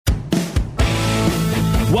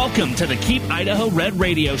Welcome to the Keep Idaho Red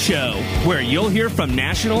radio show, where you'll hear from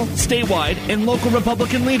national, statewide, and local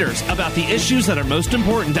Republican leaders about the issues that are most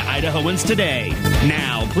important to Idahoans today.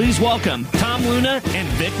 Now, please welcome Tom Luna and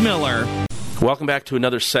Vic Miller. Welcome back to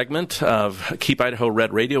another segment of Keep Idaho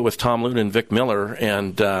Red Radio with Tom Luna and Vic Miller.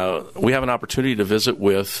 And we have an opportunity to visit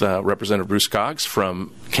with Representative Bruce Skaug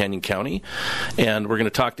from Canyon County. And we're going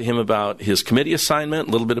to talk to him about his committee assignment,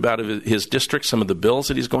 a little bit about his district, some of the bills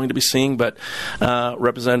that he's going to be seeing. But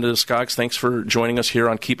Representative Skaug, thanks for joining us here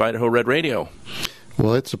on Keep Idaho Red Radio.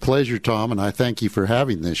 Well, it's a pleasure, Tom, and I thank you for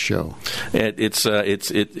having this show. It's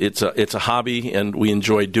a hobby, and we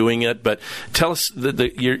enjoy doing it. But tell us,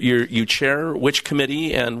 you chair which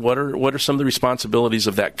committee, and what are some of the responsibilities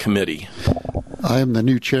of that committee? I am the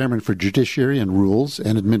new chairman for Judiciary and Rules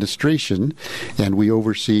and Administration, and we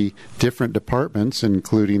oversee different departments,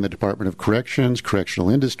 including the Department of Corrections, Correctional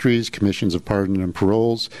Industries, Commissions of Pardon and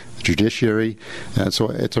Paroles, Judiciary. So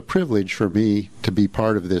it's a privilege for me to be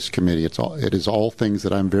part of this committee. It is all things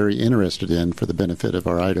that I'm very interested in for the benefit of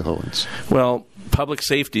our Idahoans. Well, public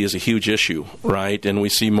safety is a huge issue, right? And we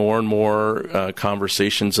see more and more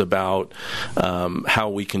conversations about how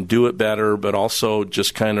we can do it better, but also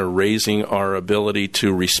just kind of raising our ability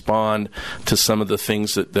to respond to some of the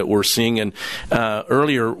things that we're seeing. And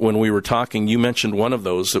earlier when we were talking, you mentioned one of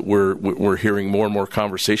those that we're hearing more and more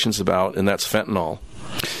conversations about, and that's fentanyl.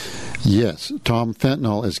 Yes, Tom,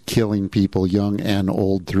 fentanyl is killing people young and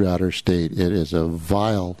old throughout our state. It is a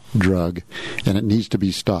vile drug, and it needs to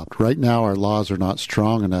be stopped. Right now, our laws are not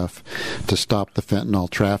strong enough to stop the fentanyl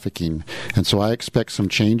trafficking, and so I expect some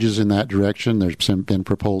changes in that direction. There's been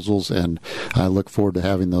proposals, and I look forward to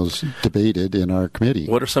having those debated in our committee.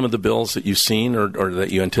 What are some of the bills that you've seen or that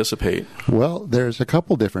you anticipate? Well, there's a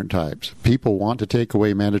couple different types. People want to take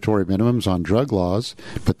away mandatory minimums on drug laws,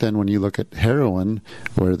 but then when you look at heroin,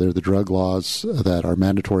 where they're the drug laws that are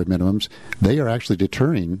mandatory minimums, they are actually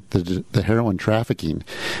deterring the heroin trafficking.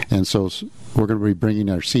 And so we're going to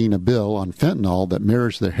be seeing a bill on fentanyl that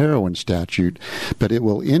mirrors the heroin statute, but it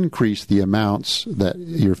will increase the amounts that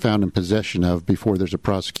you're found in possession of before there's a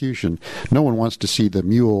prosecution. No one wants to see the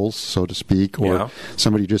mules, so to speak, or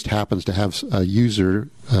somebody just happens to have a user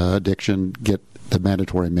addiction get the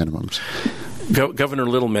mandatory minimums. Governor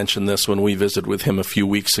Little mentioned this when we visited with him a few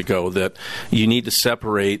weeks ago, that you need to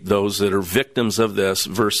separate those that are victims of this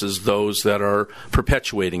versus those that are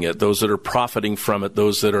perpetuating it, those that are profiting from it,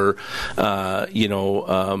 those that are, I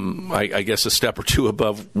guess a step or two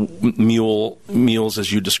above mules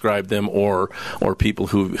as you described them, or people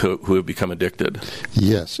who have become addicted.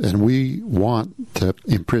 Yes, and we want to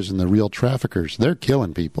imprison the real traffickers. They're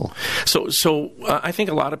killing people. So I think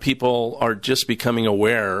a lot of people are just becoming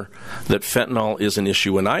aware that fentanyl is an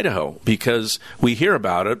issue in Idaho because we hear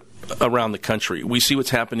about it around the country. We see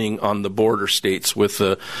what's happening on the border states with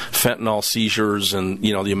the fentanyl seizures and,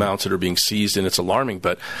 the amounts that are being seized, and it's alarming.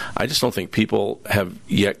 But I just don't think people have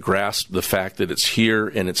yet grasped the fact that it's here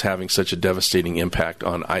and it's having such a devastating impact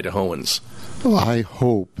on Idahoans. Well, I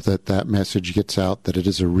hope that message gets out, that it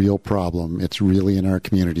is a real problem. It's really in our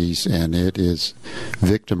communities, and it is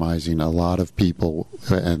victimizing a lot of people.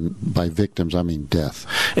 And by victims, I mean death.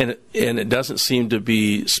 And it doesn't seem to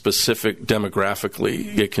be specific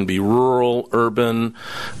demographically. It can be rural, urban.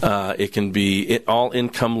 It can be all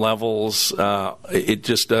income levels. It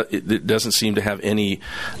doesn't seem to have any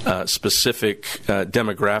specific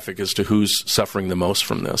demographic as to who's suffering the most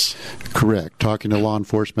from this. Correct. Talking to law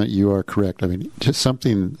enforcement, you are correct. I mean, just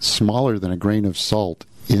something smaller than a grain of salt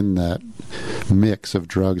in that mix of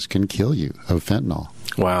drugs can kill you, of fentanyl.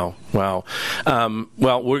 Wow. Well,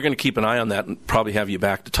 we're going to keep an eye on that and probably have you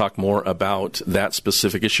back to talk more about that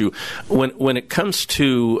specific issue. When it comes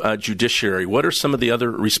to judiciary, what are some of the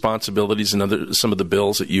other responsibilities and some of the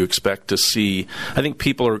bills that you expect to see? I think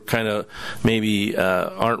people are kind of maybe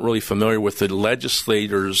aren't really familiar with the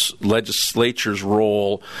legislature's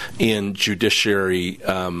role in judiciary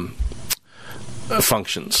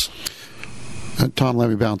functions. Tom, let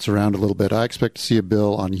me bounce around a little bit. I expect to see a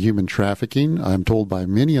bill on human trafficking. I'm told by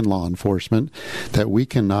many in law enforcement that we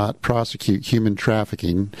cannot prosecute human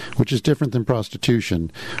trafficking, which is different than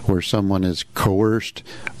prostitution, where someone is coerced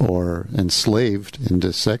or enslaved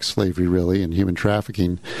into sex slavery, really, and human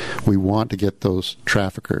trafficking. We want to get those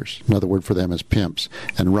traffickers. Another word for them is pimps.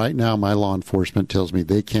 And right now, my law enforcement tells me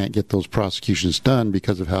they can't get those prosecutions done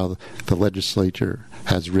because of how the legislature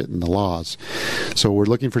has written the laws. So we're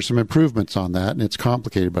looking for some improvements on that, and it's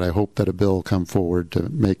complicated, but I hope that a bill will come forward to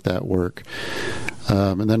make that work.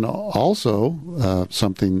 And then also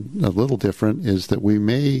something a little different is that we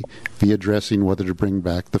may be addressing whether to bring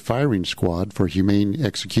back the firing squad for humane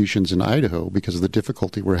executions in Idaho because of the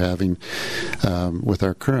difficulty we're having with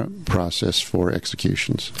our current process for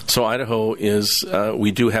executions. So Idaho is,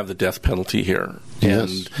 we do have the death penalty here.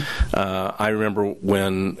 Yes. And I remember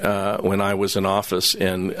when I was in office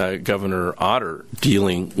and Governor Otter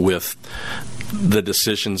dealing with the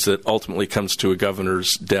decisions that ultimately comes to a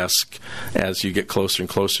governor's desk as you get closer and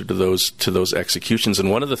closer to those executions. And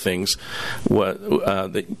one of the things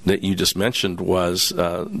that you just mentioned was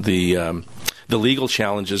the legal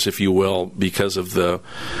challenges, if you will, because of the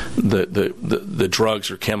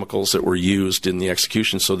drugs or chemicals that were used in the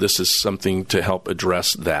execution. So this is something to help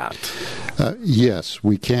address that. Yes,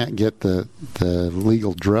 we can't get the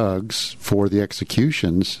legal drugs for the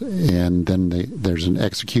executions, and then there's an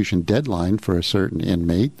execution deadline for a certain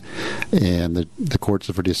inmate, and the courts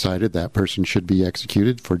have decided that person should be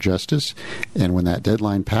executed for justice. And when that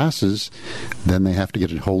deadline passes, then they have to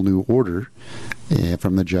get a whole new order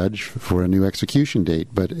from the judge for a new execution date.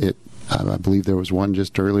 But I believe there was one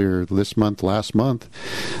just earlier last month,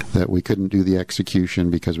 that we couldn't do the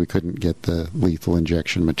execution because we couldn't get the lethal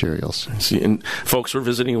injection materials. See, and folks, we're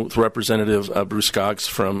visiting with Representative Bruce Skaug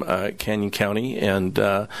from Canyon County, and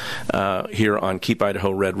here on Keep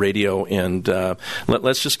Idaho Red Radio. And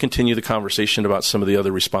let's just continue the conversation about some of the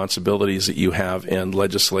other responsibilities that you have and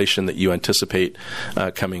legislation that you anticipate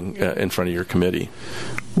coming in front of your committee.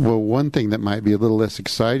 Well, one thing that might be a little less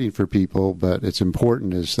exciting for people, but it's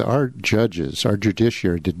important, is that our judges, our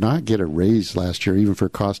judiciary, did not get a raise last year, even for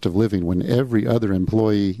cost of living, when every other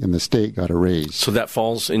employee in the state got a raise. So that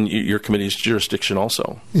falls in your committee's jurisdiction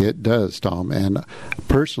also? It does, Tom. And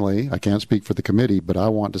personally, I can't speak for the committee, but I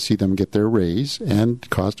want to see them get their raise and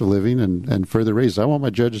cost of living and further raises. I want my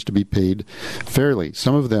judges to be paid fairly.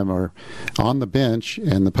 Some of them are on the bench,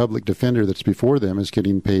 and the public defender that's before them is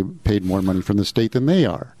getting paid more money from the state than they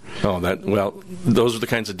are. Oh, those are the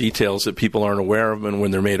kinds of details that people aren't aware of, and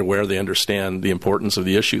when they're made aware, they understand the importance of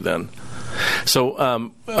the issue then.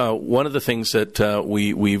 So one of the things that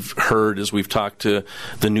we've heard as we've talked to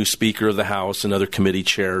the new Speaker of the House and other committee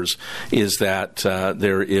chairs is that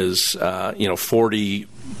there is 40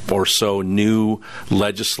 or so new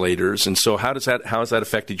legislators. And so how has that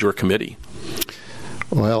affected your committee?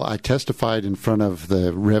 Well, I testified in front of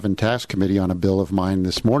the Rev and Tax Committee on a bill of mine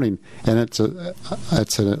this morning, and it's a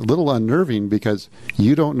little unnerving because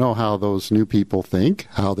you don't know how those new people think,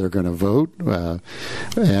 how they're going to vote,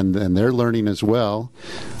 and they're learning as well.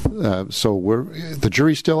 So the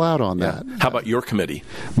jury's still out on that. How about your committee?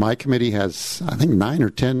 My committee has, I think, 9 or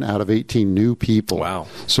 10 out of 18 new people. Wow.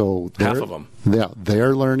 So half of them. Yeah,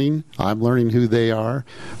 they're learning. I'm learning who they are,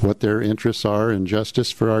 what their interests are in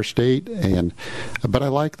justice for our state, but I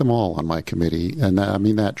like them all on my committee, and I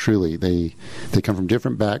mean that truly. They come from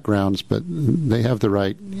different backgrounds, but they have the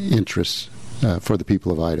right interests for the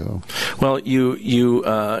people of Idaho. Well, you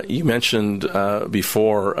mentioned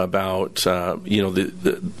before about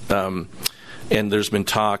and there's been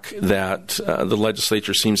talk that the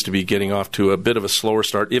legislature seems to be getting off to a bit of a slower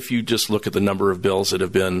start. If you just look at the number of bills that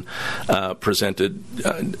have been presented,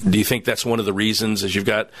 do you think that's one of the reasons, is you've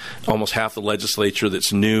got almost half the legislature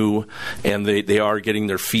that's new, and they are getting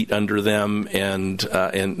their feet under them, and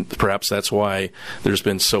perhaps that's why there's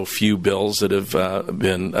been so few bills that have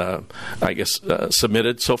been,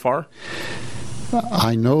 submitted so far?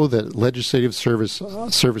 I know that Legislative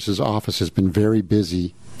Services Office has been very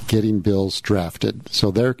busy getting bills drafted.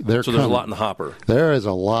 So they're there's a lot in the hopper. There is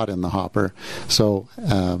a lot in the hopper. So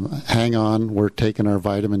hang on. We're taking our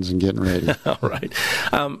vitamins and getting ready. All right.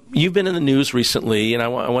 You've been in the news recently, and I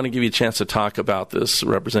want to give you a chance to talk about this,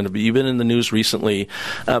 Representative. You've been in the news recently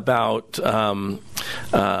about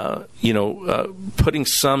putting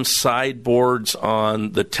some sideboards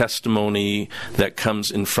on the testimony that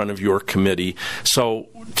comes in front of your committee. So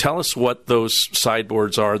tell us what those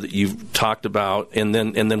sideboards are that you've talked about, and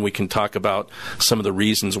then we can talk about some of the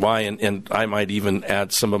reasons why, and I might even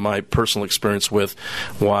add some of my personal experience with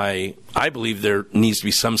why I believe there needs to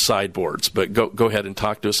be some sideboards. But go ahead and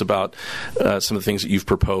talk to us about some of the things that you've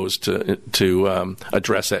proposed to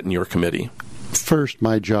address that in your committee. First,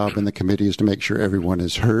 my job in the committee is to make sure everyone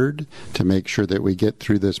is heard, to make sure that we get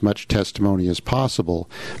through this much testimony as possible.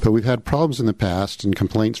 But we've had problems in the past and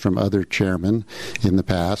complaints from other chairmen in the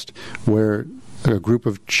past where a group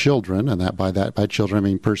of children, and by children I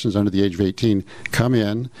mean persons under the age of 18, come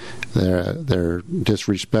in, they're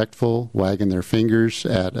disrespectful, wagging their fingers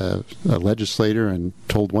at a legislator, and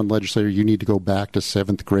told one legislator, you need to go back to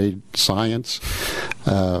 7th grade science,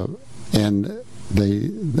 and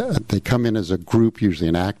they come in as a group, usually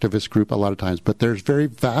an activist group a lot of times, but there's very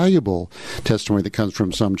valuable testimony that comes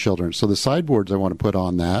from some children. So the sideboards I want to put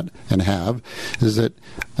on that and have is that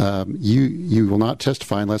you will not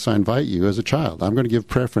testify unless I invite you as a child. I'm going to give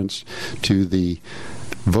preference to the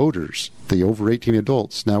voters, the over 18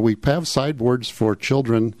 adults. Now, we have sideboards for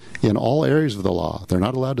children in all areas of the law. They're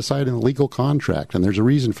not allowed to sign in a legal contract, and there's a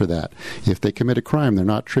reason for that. If they commit a crime, they're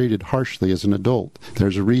not treated harshly as an adult.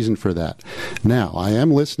 There's a reason for that. Now, I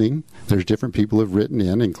am listening. There's different people who have written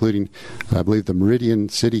in, including, I believe, the Meridian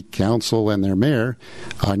City Council and their mayor.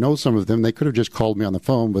 I know some of them. They could have just called me on the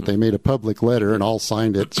phone, but they made a public letter and all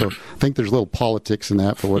signed it. So I think there's a little politics in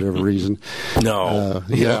that for whatever reason. No.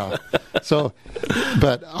 Yeah. So,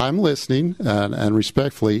 but I'm listening and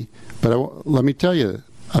respectfully, but let me tell you,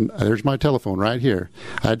 there's my telephone right here.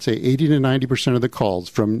 I'd say 80 to 90% of the calls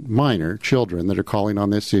from minor children that are calling on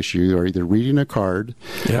this issue are either reading a card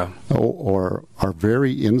or are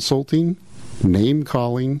very insulting,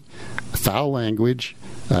 name-calling, foul language.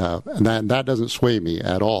 And that doesn't sway me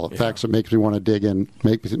at all. In fact, it makes me want to dig in.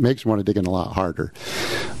 Makes me want to dig in a lot harder.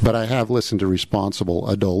 But I have listened to responsible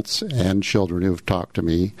adults and children who have talked to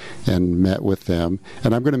me and met with them,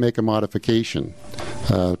 and I'm going to make a modification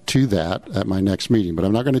to that at my next meeting. But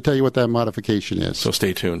I'm not going to tell you what that modification is. So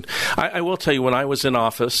stay tuned. I will tell you, when I was in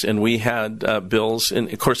office and we had bills,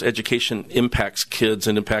 and of course education impacts kids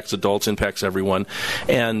and impacts adults, impacts everyone.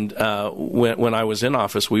 And when I was in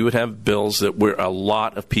office, we would have bills that were a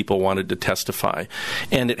lot of people wanted to testify,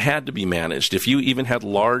 and it had to be managed. If you even had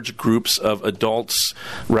large groups of adults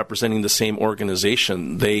representing the same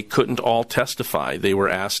organization, they couldn't all testify. They were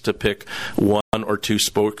asked to pick one or two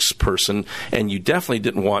spokesperson, and you definitely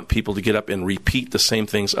didn't want people to get up and repeat the same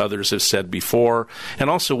things others have said before. And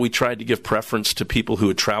also, we tried to give preference to people who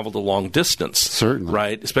had traveled a long distance. Certainly.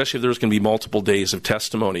 Right? Especially if there's going to be multiple days of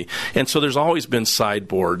testimony. And so there's always been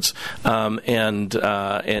sideboards. And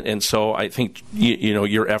so I think,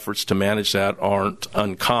 your efforts to manage that aren't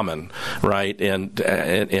uncommon, right? And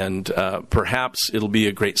perhaps it'll be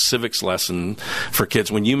a great civics lesson for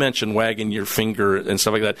kids. When you mention wagging your finger and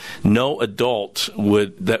stuff like that, no adult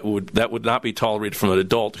would not be tolerated from an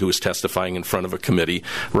adult who is testifying in front of a committee,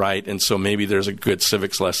 right? And so maybe there's a good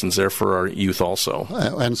civics lessons there for our youth also.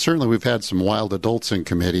 And certainly we've had some wild adults in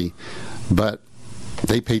committee, but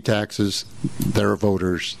they pay taxes, they're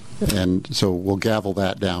voters, and so we'll gavel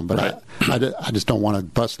that down. But right. I just don't want a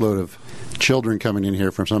busload of children coming in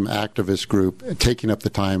here from some activist group taking up the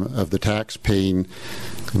time of the tax-paying,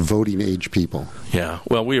 voting-age people. Yeah,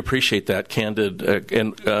 well, we appreciate that candid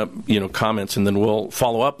comments, and then we'll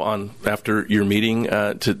follow up on after your meeting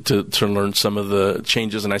to learn some of the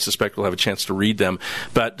changes, and I suspect we'll have a chance to read them.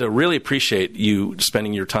 But really appreciate you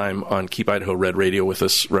spending your time on Keep Idaho Red Radio with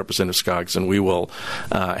us, Representative Skaug, and we will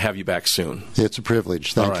have you back soon. It's a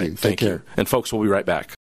privilege. Thank you. Take care. And folks, we'll be right back.